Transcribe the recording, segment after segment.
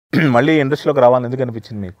మళ్ళీ ఇండస్ట్రీలోకి రావాలని ఎందుకు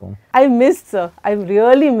అనిపించింది మీకు? I missed, sir. I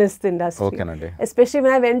really missed the industry. Okay, Nandi. Especially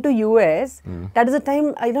when I went to US, that is the time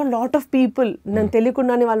I know a lot of people, nan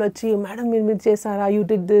telikunnani vallu vachi, madam meer chesara, you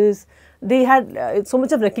did this. They had so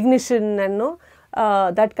much of recognition and no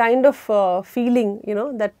that kind of feeling, you know,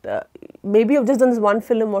 that maybe you've just done this one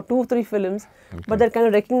film or 2-3 films, but that kind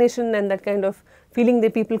of recognition and that kind of feeling,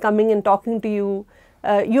 the people coming and talking to you,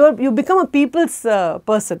 you become a people's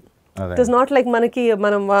person. It is not like manaki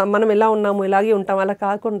manam ella unnamu ilage untam ala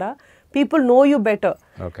kaakunda people know you better.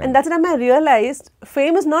 And that's when I realized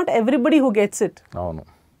fame is not everybody who gets it. Avunu,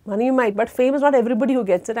 money you might, but fame is not everybody who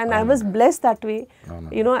gets it, and I was blessed that way.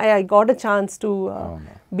 You know, I got a chance to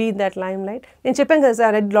be in that limelight. నేను చెప్పాను కదా,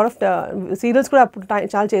 I read a lot of serials కూడా అప్పుడు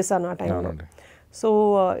చాలా చేశాను ఆ టైంలో. So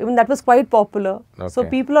even that was quite popular. So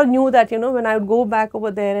people all knew that, you know, when I would go back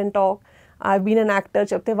over there and talk, I've been an actor,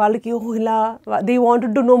 చెప్తే వాళ్ళకి ఓ ఇలా they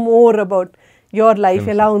wanted to know more about your life,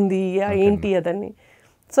 ఎలా ఉంది ఏంటి అదని.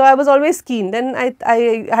 So I was always keen. Then I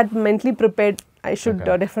had mentally prepared I should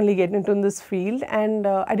definitely get into this field, and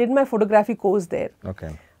I did my photography course there.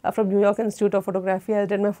 From New York Institute of Photography, I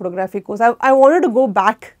did my photography course. I wanted to go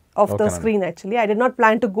back of the screen actually. I did not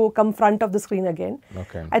plan to come front of the screen again.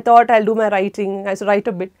 I thought I'll do my writing. I should write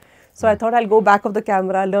a bit. So I thought I'll go back of the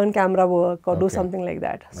camera, learn camera work or do something like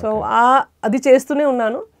that. So adi chestune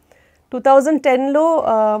unnanu. 2010 lo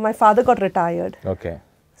my father got retired.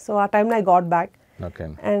 So our time I got back.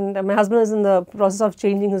 And my husband was in the process of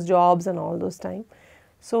changing his jobs and all those time.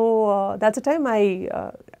 So that's the time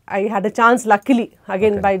I had a chance, luckily,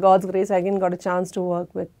 again by God's grace, I again got a chance to work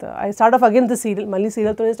with. I started off again the serial. Malli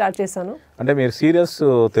serial tone start chesanu. అంటే మీరు serials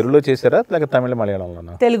తెలుగులో చేశారా లేక తమిళ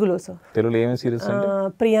మలయాళంలోనా? Telugulo, sir. తెలుగులో ఏమేం serials అంటే?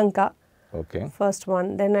 Priyanka. Okay. First one.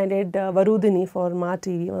 Then I did Varudini for Ma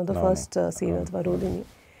TV, one of the first serials, Varudini.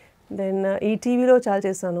 Then ETV lo chaal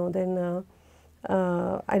chesanu. Then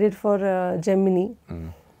I did for Gemini.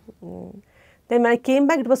 Then when I came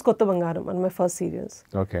back, it was Kotta Bangaram, one of my first serials.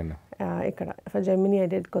 Ikkada for Gemini I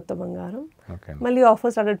did Kotta Bangaram. Malli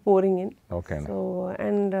offers started pouring in. So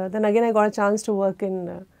and then again I got a chance to work in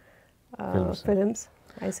films.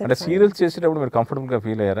 I said, అంటే serials చేసేటప్పుడు మీరు comfortable గా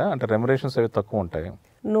feel అయ్యారా? అంటే remunerations అవి తక్కువ ఉంటాయి?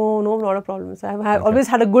 No, not a problem. So I have always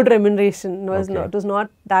had a good remuneration. It was not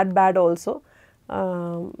that bad also.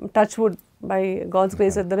 Touch wood, by God's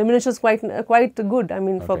grace, the remuneration is quite good. I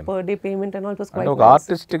mean, for per day payment and all, it was quite nice.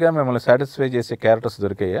 Artist ga memalni satisfy chese characters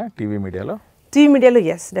dorikaya TV media lo? TV media lo,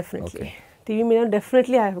 yes, definitely. TV media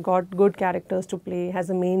definitely I have got good characters to play, has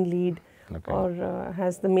a main lead or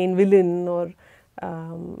has the main villain, or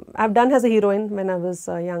I've done as a heroine when I was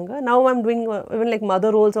younger. Now I'm doing even like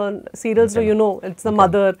mother roles on serials, so you know, it's the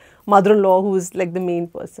mother-in-law who is like the main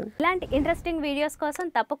person. ఇలాంటి interesting videos కోసం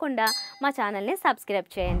తప్పకుండా మా ఛానల్ని subscribe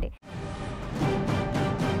చేయండి.